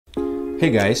Hey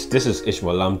guys, this is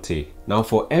Ishmaelamte. Now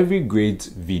for every great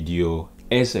video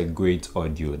is a great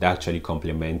audio that actually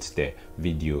complements the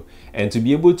video, and to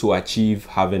be able to achieve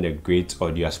having a great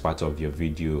audio as part of your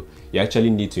video, you actually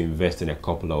need to invest in a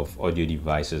couple of audio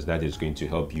devices that is going to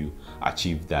help you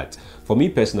achieve that. For me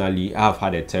personally, I've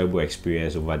had a terrible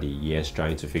experience over the years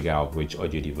trying to figure out which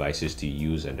audio devices to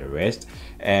use and the rest,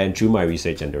 and through my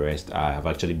research and the rest, I have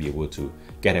actually been able to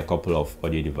get a couple of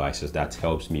audio devices that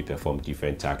helps me perform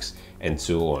different tasks and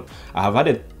so on. I have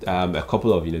had a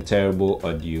couple of terrible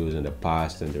audios in the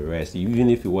past and the rest. Even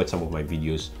if you watch some of my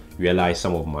videos, realize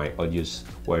some of my audios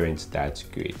weren't that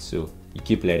great, so you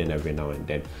keep learning every now and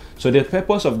then. So the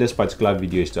purpose of this particular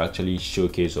video is to actually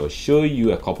showcase or show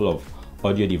you a couple of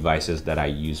audio devices that I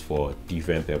use for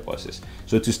different purposes.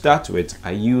 So to start with,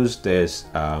 I use this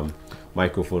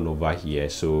microphone over here.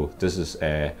 So this is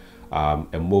a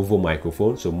Movo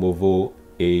microphone, so Movo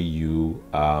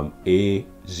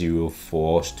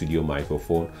AU-A04 Studio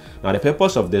Microphone. Now the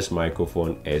purpose of this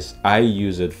microphone is I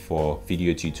use it for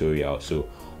video tutorials, so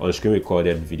on screen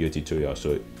recorded video tutorial,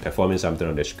 so performing something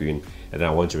on the screen and then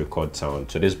I want to record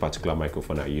sound. So this particular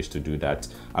microphone I used to do that.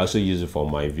 I also use it for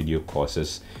my video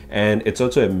courses, and it's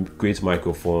also a great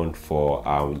microphone for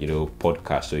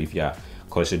podcasts. So if you are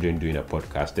considering doing a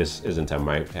podcast, this isn't a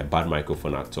bad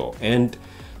microphone at all. And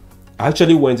I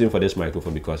actually went in for this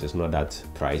microphone because it's not that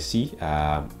pricey.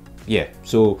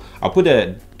 So I'll put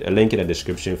a link in the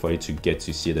description for you to get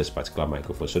to see this particular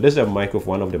microphone. So this is a microphone,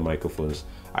 one of the microphones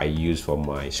I use for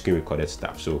my screen recorded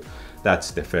stuff. So that's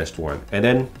the first one. And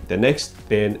then the next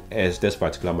thing is this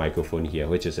particular microphone here,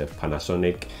 which is a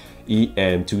Panasonic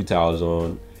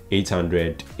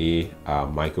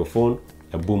EM2800A microphone,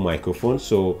 a boom microphone.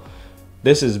 So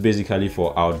this is basically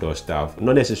for outdoor stuff,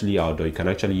 not necessarily outdoor. You can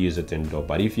actually use it indoor,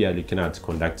 but if you are looking at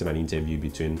conducting an interview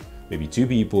between maybe two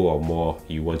people or more,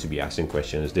 you want to be asking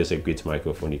questions, there's a great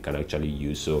microphone you can actually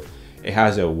use. So it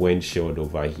has a windshield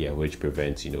over here which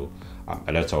prevents a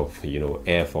lot of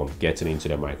air from getting into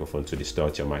the microphone to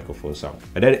distort your microphone sound.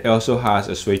 And then it also has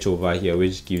a switch over here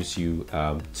which gives you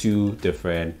two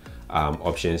different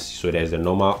options. So there's the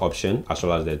normal option as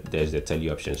well as there's the tele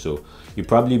option. So you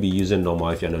probably be using normal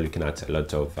if you're not looking at a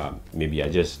lot of maybe you're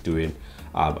just doing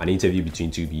an interview between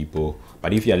two people,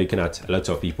 but if you're looking at a lot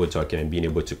of people talking and being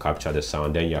able to capture the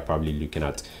sound, then you're probably looking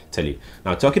at tele.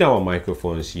 Now talking about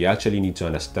microphones, you actually need to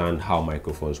understand how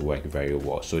microphones work very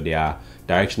well. So there are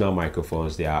directional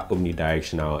microphones, there are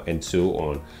omnidirectional, and so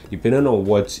on. Depending on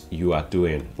what you are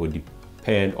doing would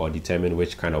depend or determine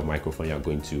which kind of microphone you're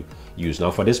going to use.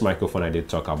 Now for this microphone I did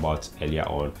talk about earlier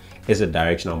on, is a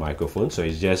directional microphone, so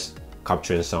it's just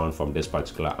capturing sound from this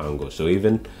particular angle. So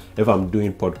even if I'm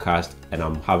doing podcast and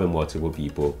I'm having multiple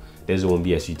people, this won't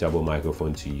be a suitable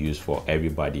microphone to use for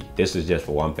everybody. This is just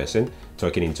for one person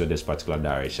talking into this particular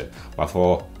direction, but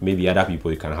for maybe other people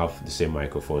you can have the same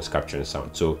microphones capturing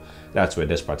sound. So that's with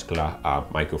this particular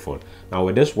microphone. Now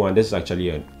with this one, this is actually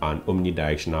an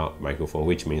omnidirectional microphone,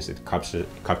 which means it captures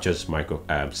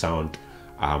sound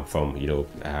from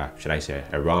should I say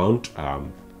a round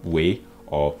way,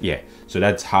 or so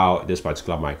that's how this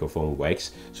particular microphone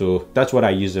works. So that's what I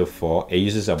use it for. It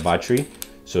uses a battery,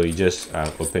 so you just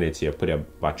open it here, put a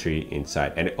battery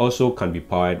inside, and it also can be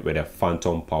powered with a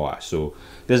phantom power. So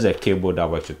this is a cable that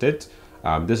works with it.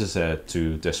 This is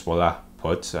to the smaller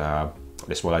port, the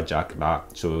smaller jack.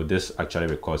 So this actually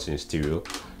records in stereo.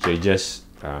 So you just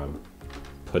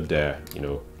put the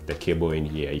the cable in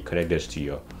here, you connect this to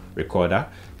your recorder,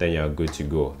 then you're good to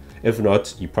go. If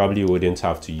not, you probably wouldn't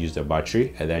have to use the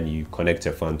battery, and then you connect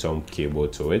a phantom cable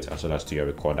to it as well as to your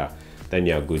recorder, then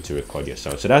you're good to record your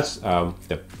sound. So that's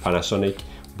the Panasonic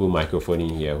boom microphone in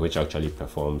here, which actually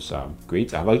performs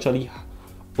great. I've actually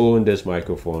owned this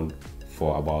microphone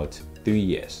for about 3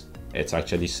 years. It's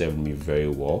actually served me very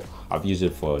well. I've used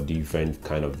it for different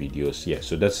kind of videos.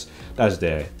 So that's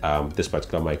the this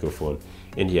particular microphone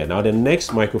in here. Now the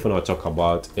next microphone I'll talk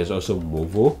about is also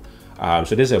Movo.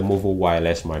 So this is a Movo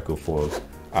wireless microphone,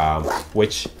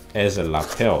 which is a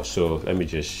lapel. So let me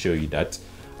just show you that.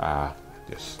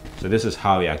 So this is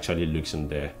how it actually looks in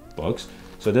the box.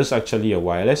 So this is actually a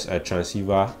wireless, a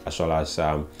transceiver, as well as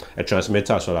a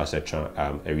transmitter, as well as a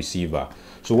receiver.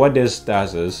 So what this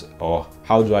does is, or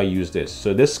how do I use this?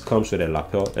 So this comes with a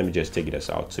lapel. Let me just take this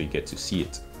out so you get to see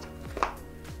it.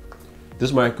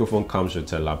 This microphone comes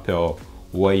with a lapel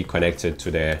where you connect it to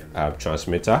the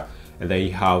transmitter, and then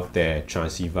you have the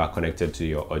transceiver connected to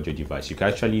your audio device. You can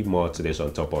actually mount this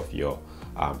on top of your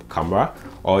camera.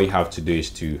 All you have to do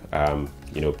is to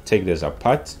take this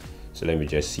apart. So let me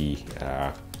just see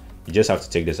you just have to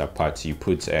take this apart. You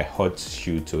put a hot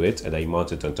shoe to it and then you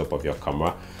mount it on top of your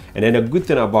camera. And then the good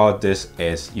thing about this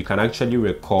is you can actually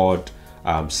record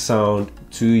sound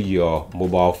to your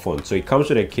mobile phone. So it comes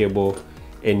with a cable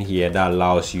in here that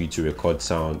allows you to record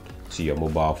sound to your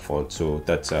mobile phone. So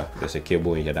that's there's a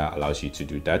cable in here that allows you to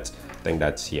do that. I think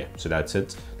that's here. So that's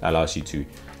it. That allows you to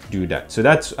do that. So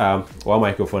that's one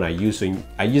microphone I use. So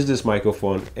I use this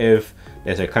microphone if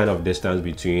there's a kind of distance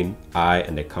between I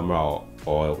and the camera,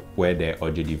 or where the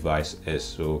audio device is.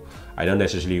 So I don't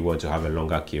necessarily want to have a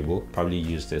longer cable. Probably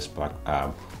use this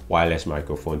wireless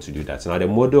microphone to do that. So now the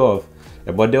model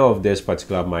of this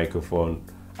particular microphone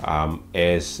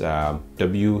is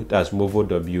that's Movo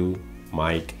W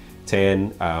Mic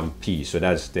 10P. So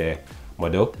that's the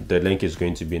model. The link is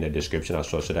going to be in the description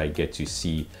as well, so that I get to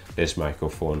see this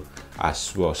microphone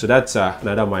as well. So that's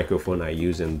another microphone I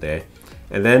use in there.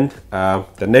 And then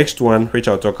the next one, which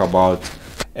I'll talk about,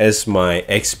 is my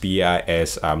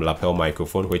XPIS lapel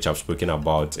microphone, which I've spoken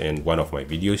about in one of my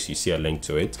videos. You see a link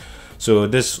to it. So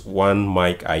this one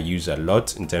mic I use a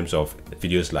lot in terms of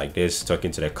videos like this,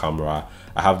 talking to the camera.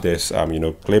 I have this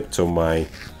clip to my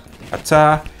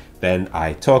guitar, then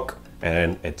I talk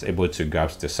and it's able to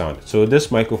grasp the sound. So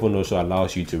this microphone also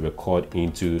allows you to record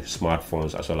into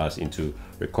smartphones as well as into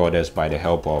recorders by the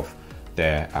help of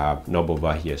the knob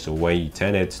over here. So when you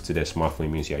turn it to the smartphone, it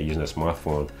means you're using a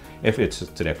smartphone. If it's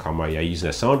to the camera, you're using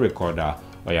a sound recorder,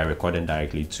 or you're recording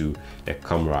directly to the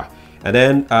camera. And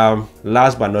then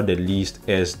last but not the least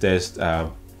is this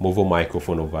Movo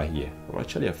microphone over here. I'm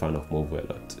actually a fan of Movo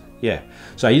a lot. Yeah,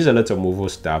 so I use a lot of Movo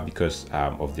stuff because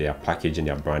of their packaging,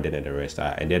 their branding, and the rest.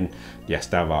 And then their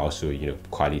stuff are also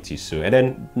quality. So, and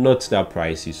then not that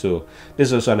pricey. So this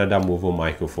is also another Movo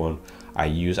microphone I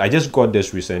use. I just got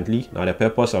this recently. Now the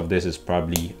purpose of this is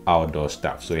probably outdoor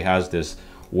stuff. So it has this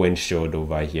windshield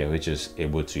over here, which is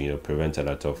able to prevent a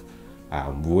lot of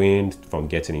wind from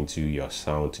getting into your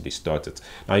sound to distort it.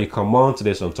 Now you can mount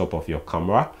this on top of your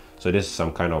camera. So this is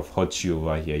some kind of hot shoe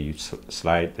over here. You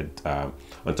slide it on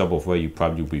top of where you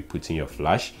probably be putting your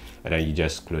flash, and then you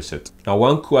just close it. Now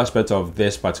one cool aspect of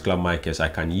this particular mic is I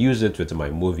can use it with my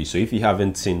Movi. So if you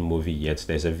haven't seen Movi yet,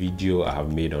 there's a video I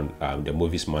have made on the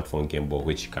Movi smartphone gimbal,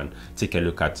 which you can take a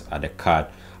look at the card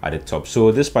at the top.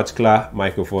 So this particular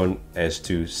microphone is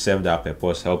to serve that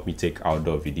purpose, help me take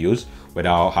outdoor videos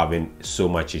without having so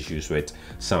much issues with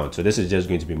sound. So this is just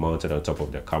going to be mounted on top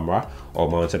of the camera or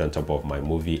mounted on top of my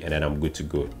Movi, and then I'm good to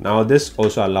go. Now this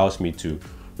also allows me to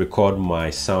record my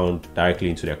sound directly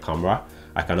into the camera.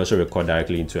 I can also record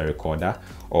directly into a recorder,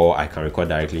 or I can record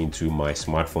directly into my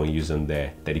smartphone using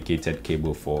the dedicated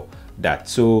cable for that.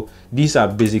 So these are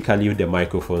basically the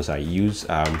microphones I use.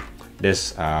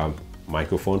 This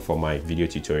microphone for my video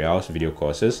tutorials, video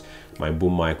courses, my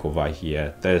boom mic over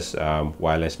here, there's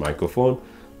wireless microphone,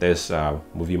 there's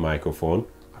movie microphone,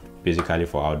 basically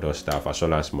for outdoor stuff, as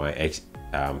well as my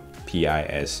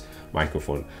XPIS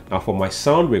microphone. Now for my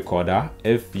sound recorder,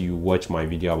 if you watch my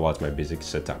video about my basic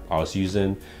setup, I was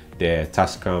using the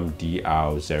Tascam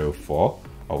DR-04, or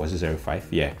was it 05?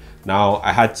 Yeah. Now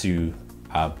I had to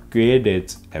upgrade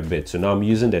it a bit, so now I'm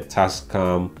using the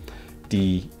Tascam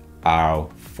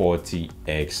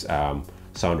DR-40x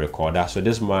sound recorder. So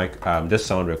this mic, this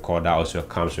sound recorder also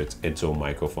comes with its own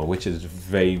microphone, which is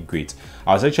very great.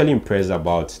 I was actually impressed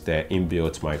about the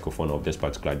inbuilt microphone of this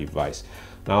particular device.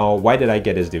 Now, why did I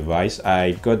get this device?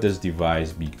 I got this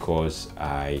device because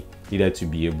I needed to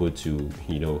be able to,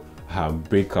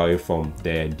 break away from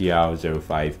the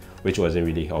DR-05, which wasn't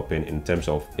really helping in terms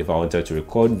of if I wanted to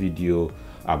record audio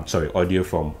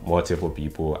from multiple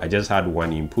people. I just had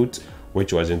one input,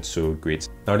 which wasn't so great.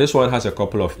 Now this one has a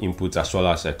couple of inputs as well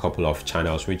as a couple of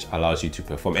channels, which allows you to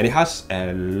perform, and it has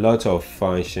a lot of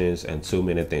functions and so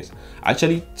many things. I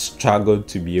actually struggled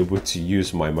to be able to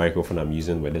use my microphone I'm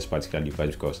using with this particular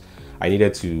device because I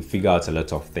needed to figure out a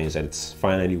lot of things, and it's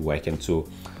finally working. So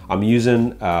I'm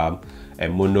using a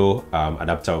mono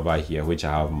adapter over here, which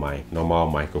I have my normal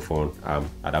microphone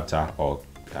adapter or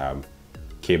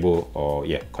cable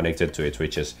connected to it,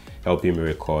 which is helping me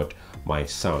record my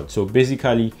sound. So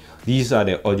basically these are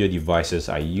the audio devices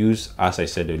I use. As I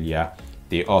said earlier,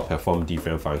 they all perform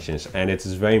different functions, and it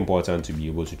is very important to be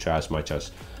able to try as much as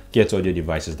get audio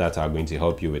devices that are going to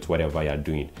help you with whatever you're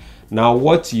doing. Now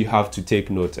what you have to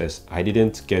take note is I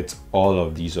didn't get all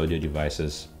of these audio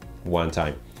devices one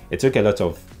time. It took a lot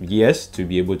of years to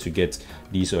be able to get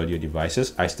these audio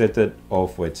devices. I started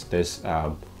off with this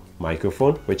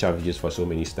microphone, which I've used for so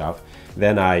many stuff.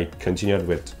 Then I continued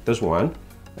with this one,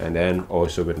 and then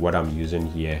also with what I'm using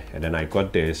here, and then I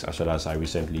got this, as well as I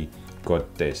recently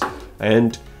got this,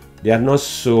 and they are not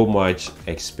so much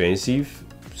expensive.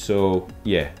 So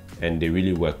yeah, and they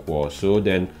really work well. So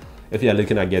then if you're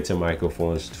looking at getting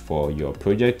microphones for your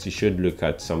project, you should look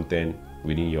at something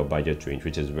within your budget range,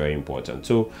 which is very important.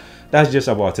 So that's just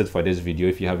about it for this video.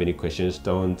 If you have any questions,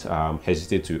 don't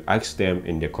hesitate to ask them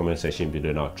in the comment section below,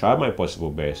 and I'll try my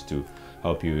possible best to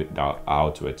help you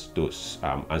out with those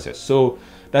answers. So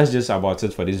that's just about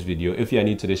it for this video. If you are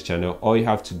new to this channel, all you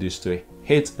have to do is to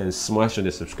hit and smash on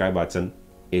the subscribe button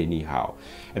anyhow,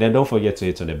 and then don't forget to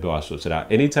hit on the bell as well, so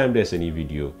that anytime there's any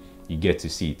video, you get to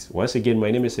see it. Once again,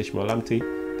 my name is Ishmael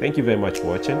Lamte. Thank you very much for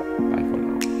watching. Bye for now.